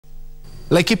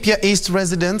Laikipia East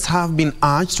residents have been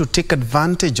urged to take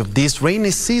advantage of this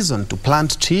rainy season to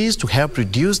plant trees to help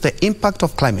reduce the impact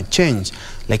of climate change.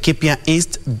 Laikipia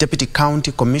East Deputy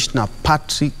County Commissioner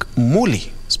Patrick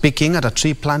Muli speaking at a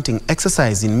tree planting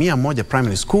exercise in Mia Moja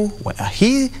Primary School, where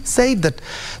he said that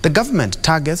the government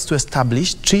targets to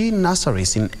establish tree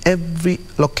nurseries in every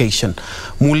location.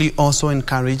 Muli also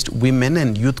encouraged women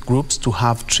and youth groups to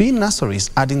have tree nurseries,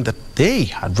 adding that they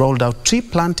had rolled out tree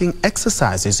planting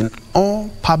exercises in all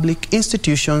public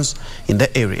institutions in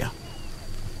the area.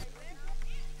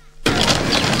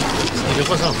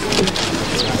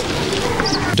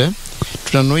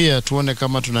 Tunanuia tuone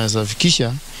kama tunaweza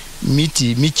fikisha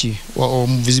michi wa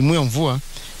mvizimu ya mvua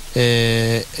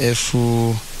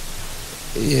 25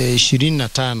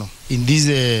 in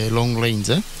these long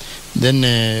lanes. Then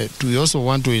we also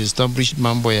want to establish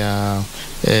mambo ya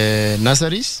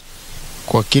nurseries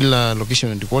kwa kila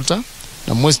location and quarter,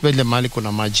 na most especially mahali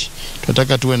kuna maji.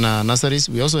 Tunataka tuwe na nurseries.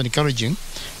 We also encouraging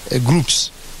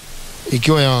groups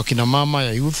ikiwa ya kina mama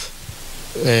ya youth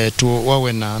to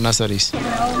wawe na nurseries.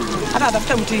 Hata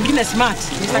atafuta mtu mwingine smart.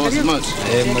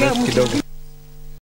 Kidogo.